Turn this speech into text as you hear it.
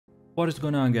What is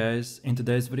going on, guys? In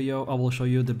today's video I will show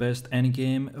you the best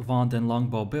endgame wand and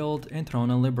longbow build in Throne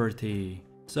and Liberty.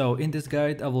 So in this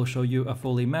guide I will show you a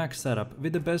fully maxed setup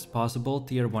with the best possible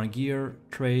tier 1 gear,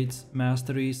 traits,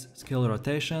 masteries, skill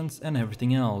rotations and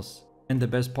everything else. And the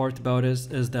best part about this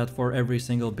is that for every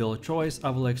single build choice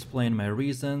I will explain my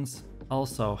reasons,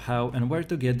 also how and where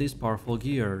to get this powerful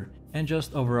gear, and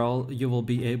just overall you will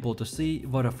be able to see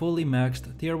what a fully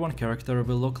maxed tier 1 character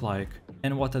will look like,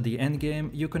 and what at the end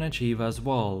game you can achieve as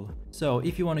well. So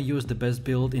if you want to use the best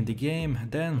build in the game,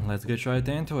 then let's get right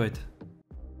into it.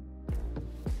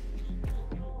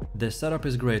 This setup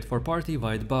is great for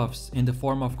party-wide buffs in the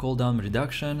form of cooldown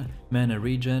reduction, mana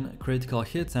regen, critical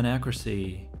hits and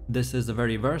accuracy. This is a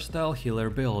very versatile healer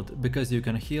build because you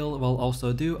can heal while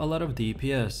also do a lot of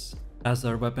DPS, as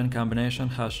our weapon combination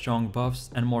has strong buffs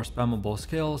and more spammable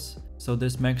skills, so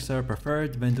this makes her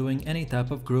preferred when doing any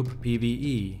type of group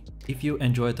PvE. If you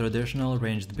enjoy traditional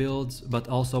ranged builds but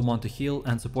also want to heal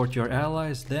and support your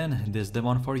allies, then this is the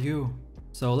one for you.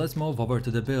 So let's move over to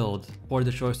the build. For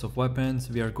the choice of weapons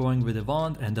we are going with the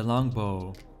wand and the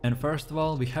longbow. And first of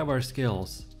all we have our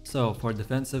skills. So for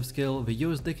defensive skill we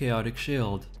use the chaotic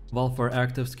shield, while for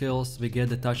active skills we get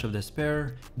the touch of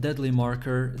despair, deadly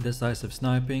marker, decisive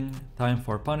sniping, time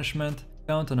for punishment,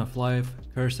 fountain of life,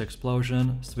 curse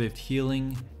explosion, swift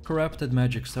healing, corrupted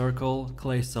magic circle,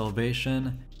 clay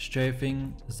salvation,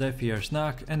 strafing, zephyr's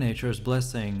knock and nature's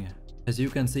blessing. As you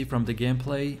can see from the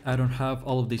gameplay, I don't have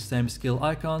all of these same skill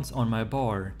icons on my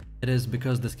bar. It is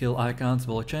because the skill icons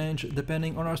will change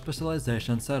depending on our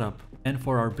specialization setup, and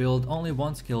for our build only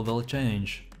one skill will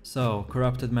change. So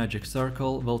corrupted magic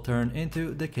circle will turn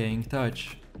into decaying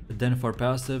touch. Then for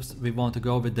passives we want to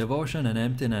go with devotion and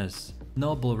emptiness,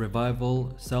 noble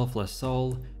revival, selfless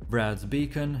soul, Brad's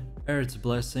beacon, earth's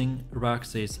blessing,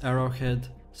 Roxy's arrowhead,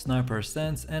 sniper's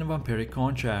sense and vampiric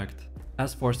contract.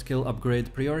 As for skill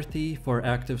upgrade priority, for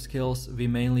active skills we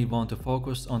mainly want to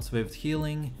focus on swift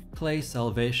healing, clay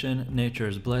salvation,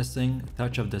 nature's blessing,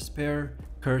 touch of despair,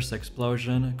 curse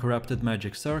explosion, corrupted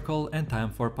magic circle and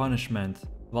time for punishment.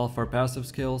 While for passive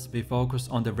skills we focus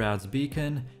on the Brad's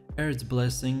beacon, earth's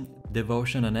blessing,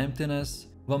 devotion and emptiness,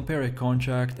 vampiric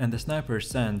contract and the sniper's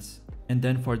sense. And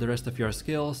then for the rest of your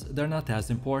skills they're not as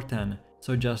important,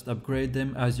 so just upgrade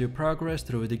them as you progress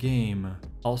through the game.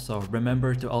 Also,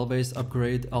 remember to always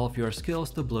upgrade all of your skills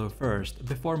to blue first,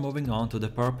 before moving on to the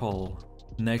purple.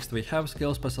 Next we have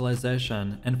skill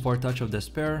specialization, and for touch of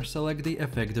despair select the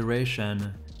effect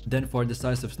duration. Then for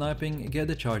decisive sniping get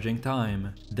the charging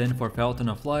time. Then for fountain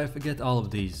of life get all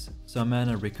of these, so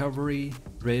mana recovery,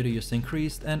 radius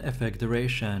increased and effect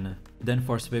duration. Then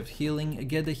for swift healing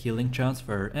get the healing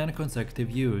transfer and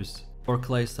consecutive use. For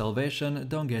clay salvation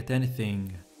don't get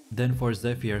anything. Then for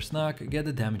zephyr's knock get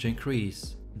the damage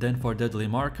increase. Then for deadly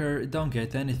marker don't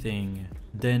get anything.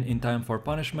 Then in time for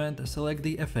punishment select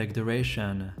the effect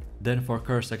duration. Then for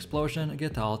curse explosion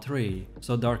get all three,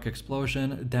 so dark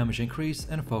explosion, damage increase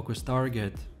and focus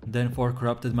target. Then for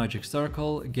corrupted magic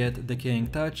circle get decaying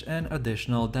touch and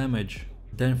additional damage.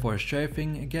 Then for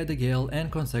strafing get the gale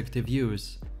and consecutive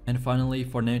use. And finally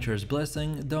for nature's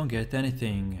blessing don't get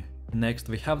anything. Next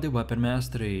we have the weapon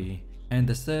mastery, and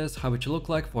this is how it should look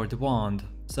like for the wand.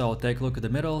 So take a look at the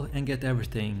middle and get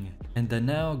everything, and then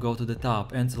now go to the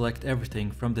top and select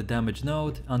everything from the damage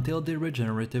node until the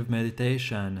regenerative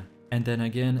meditation. And then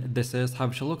again, this is how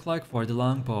it should look like for the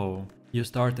longbow. You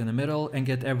start in the middle and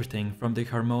get everything from the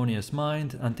harmonious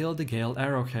mind until the gale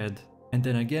arrowhead, and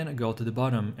then again go to the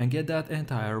bottom and get that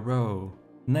entire row.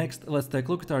 Next let's take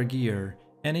a look at our gear.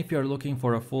 And if you are looking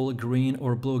for a full green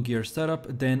or blue gear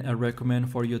setup, then I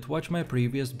recommend for you to watch my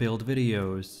previous build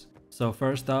videos. So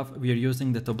first off, we are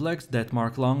using the Toblex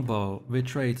Deathmark Longbow, with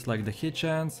traits like the hit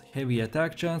chance, heavy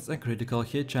attack chance and critical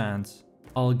hit chance.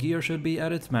 All gear should be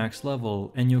at its max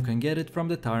level, and you can get it from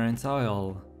the Tyrant's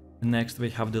Isle. Next we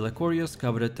have the Lecurious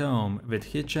Coveted Tome, with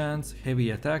hit chance,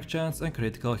 heavy attack chance and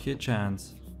critical hit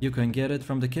chance. You can get it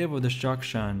from the Cave of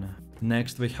Destruction.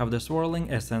 Next we have the Swirling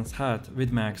Essence Hat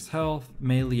with max health,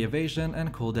 melee evasion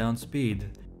and cooldown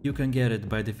speed. You can get it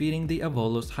by defeating the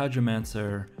Avolus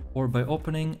Hydromancer, or by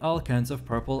opening all kinds of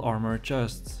purple armor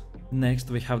chests.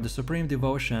 Next we have the Supreme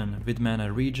Devotion with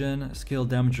mana regen, skill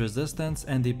damage resistance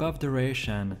and debuff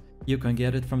duration. You can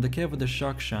get it from the Cave of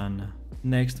Destruction.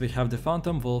 Next we have the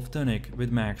Phantom Wolf Tunic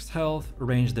with max health,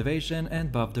 ranged evasion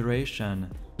and buff duration.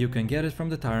 You can get it from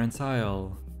the Tyrant's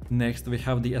Isle. Next we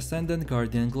have the Ascendant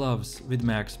Guardian Gloves with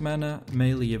max mana,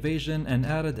 melee evasion and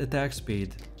added attack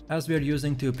speed. As we are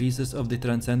using two pieces of the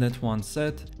Transcendent Wand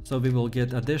set, so we will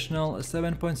get additional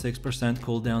 7.6%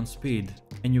 cooldown speed,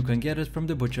 and you can get it from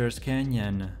the Butcher's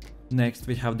Canyon. Next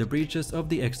we have the breeches of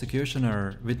the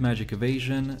Executioner with magic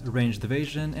evasion, ranged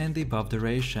evasion and debuff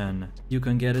duration. You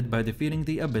can get it by defeating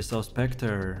the Abyssal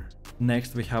Spectre.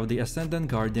 Next we have the Ascendant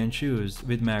Guardian shoes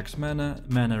with max mana,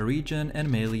 mana regen and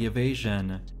melee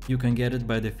evasion. You can get it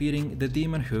by defeating the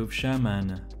Demon Hoof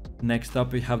Shaman. Next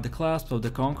up we have the Clasp of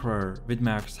the Conqueror with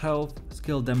max health,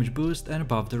 skill damage boost and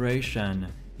buff duration.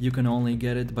 You can only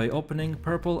get it by opening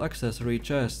purple accessory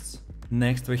chests.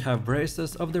 Next we have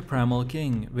Braces of the Primal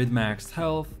King with maxed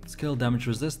health, skill damage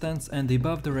resistance and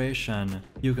debuff duration.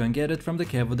 You can get it from the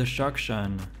Cave of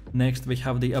Destruction. Next we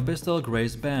have the Abyssal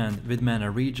Grace Band with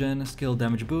mana regen, skill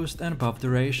damage boost and buff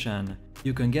duration.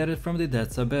 You can get it from the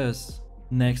Death's Abyss.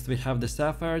 Next we have the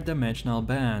Sapphire Dimensional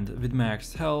Band with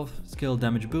max health, skill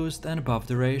damage boost and buff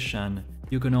duration.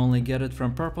 You can only get it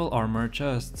from purple armor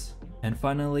chests. And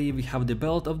finally we have the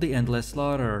Belt of the Endless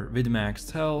Slaughter with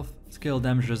maxed health, skill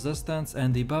damage resistance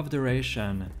and debuff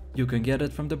duration. You can get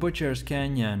it from the Butcher's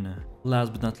Canyon.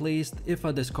 Last but not least, if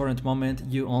at this current moment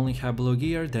you only have blue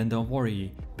gear, then don't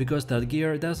worry, because that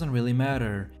gear doesn't really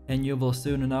matter, and you will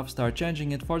soon enough start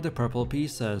changing it for the purple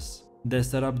pieces. The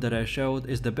setup that I showed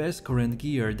is the best current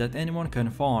gear that anyone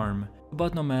can farm,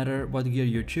 but no matter what gear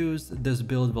you choose, this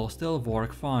build will still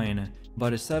work fine.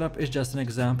 But this setup is just an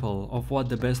example of what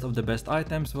the best of the best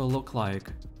items will look like.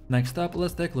 Next up,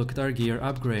 let's take a look at our gear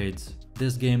upgrades.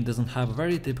 This game doesn't have a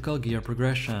very typical gear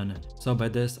progression, so by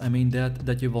this I mean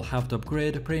that you will have to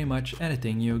upgrade pretty much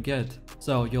anything you get.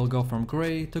 So you'll go from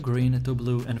grey to green to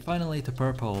blue and finally to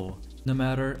purple. No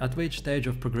matter at which stage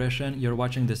of progression you're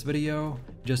watching this video,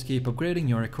 just keep upgrading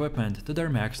your equipment to their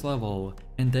max level,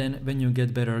 and then when you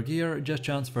get better gear, just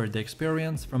transfer the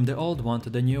experience from the old one to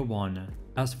the new one.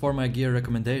 As for my gear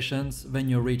recommendations, when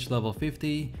you reach level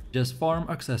 50, just farm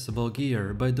accessible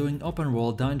gear by doing open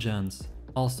world dungeons.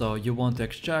 Also, you want to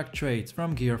extract traits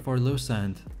from gear for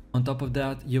Lucent. On top of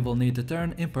that, you will need to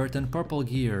turn important purple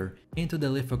gear into the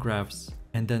lithographs,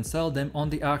 and then sell them on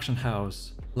the auction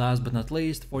house. Last but not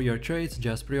least, for your traits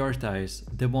just prioritize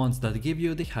the ones that give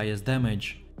you the highest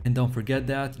damage. And don't forget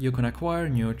that you can acquire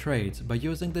new traits by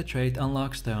using the trait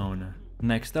unlock stone.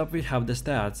 Next up we have the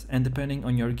stats, and depending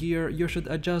on your gear you should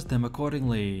adjust them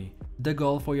accordingly. The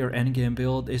goal for your endgame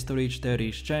build is to reach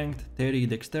 30 strength, 30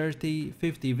 dexterity,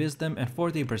 50 wisdom and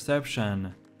 40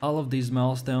 perception. All of these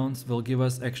milestones will give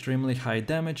us extremely high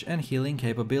damage and healing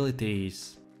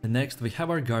capabilities. Next we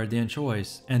have our Guardian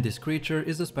choice, and this creature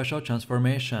is a special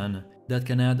transformation that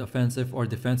can add offensive or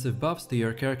defensive buffs to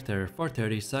your character for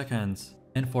 30 seconds.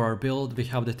 And for our build we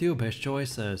have the two best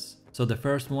choices. So the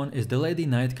first one is the Lady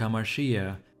Knight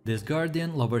Kamarshia. This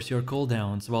Guardian lowers your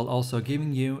cooldowns while also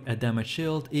giving you a damage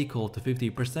shield equal to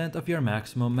 50% of your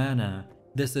maximum mana.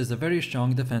 This is a very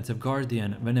strong defensive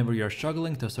Guardian whenever you're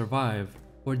struggling to survive.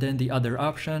 Or then the other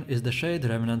option is the Shade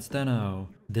Revenant Steno.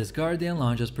 This Guardian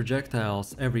launches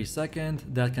projectiles every second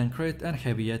that can crit and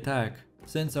heavy attack.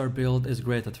 Since our build is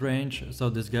great at range, so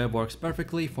this guy works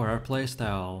perfectly for our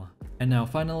playstyle. And now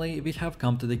finally we have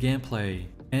come to the gameplay.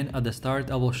 And at the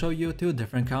start I will show you two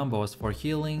different combos for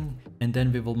healing, and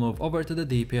then we will move over to the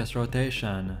DPS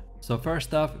rotation. So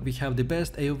first off we have the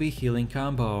best AoE healing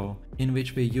combo, in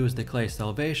which we use the Clay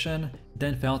Salvation,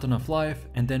 then Fountain of Life,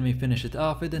 and then we finish it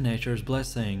off with the Nature's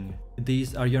Blessing.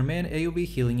 These are your main AoE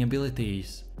healing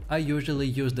abilities. I usually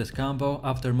use this combo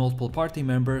after multiple party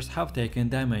members have taken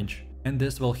damage, and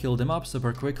this will heal them up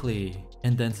super quickly.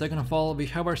 And then second of all we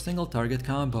have our single target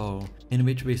combo, in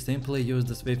which we simply use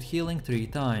the Swift Healing 3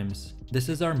 times. This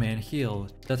is our main heal,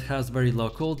 that has very low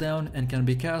cooldown and can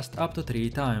be cast up to 3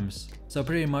 times. So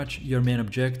pretty much your main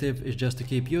objective is just to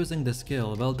keep using the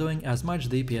skill while doing as much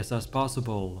DPS as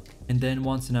possible. And then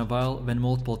once in a while when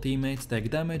multiple teammates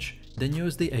take damage, then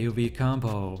use the AoE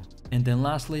combo. And then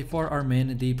lastly, for our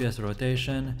main DPS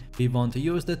rotation, we want to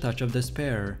use the Touch of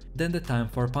Despair, then the Time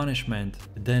for Punishment,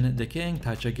 then Decaying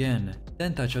Touch again,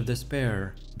 then Touch of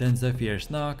Despair, then Zephyr's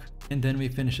Knock, and then we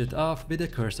finish it off with the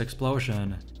Curse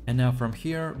Explosion. And now from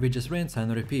here we just rinse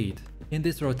and repeat. In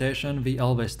this rotation we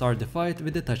always start the fight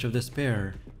with the Touch of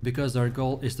Despair, because our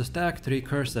goal is to stack 3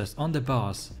 curses on the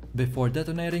boss before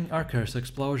detonating our Curse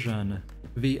Explosion.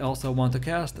 We also want to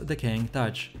cast Decaying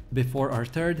Touch before our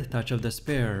third Touch of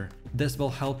Despair. This will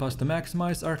help us to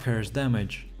maximize our curse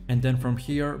damage. And then from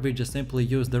here we just simply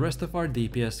use the rest of our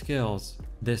DPS skills.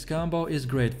 This combo is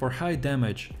great for high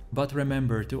damage, but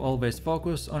remember to always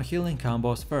focus on healing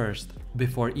combos first,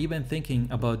 before even thinking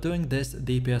about doing this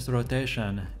DPS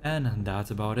rotation, and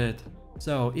that's about it.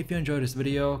 So if you enjoyed this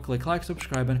video, click like,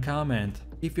 subscribe and comment.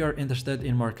 If you are interested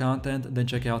in more content, then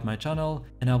check out my channel,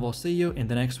 and I will see you in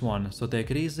the next one, so take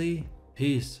it easy,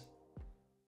 peace.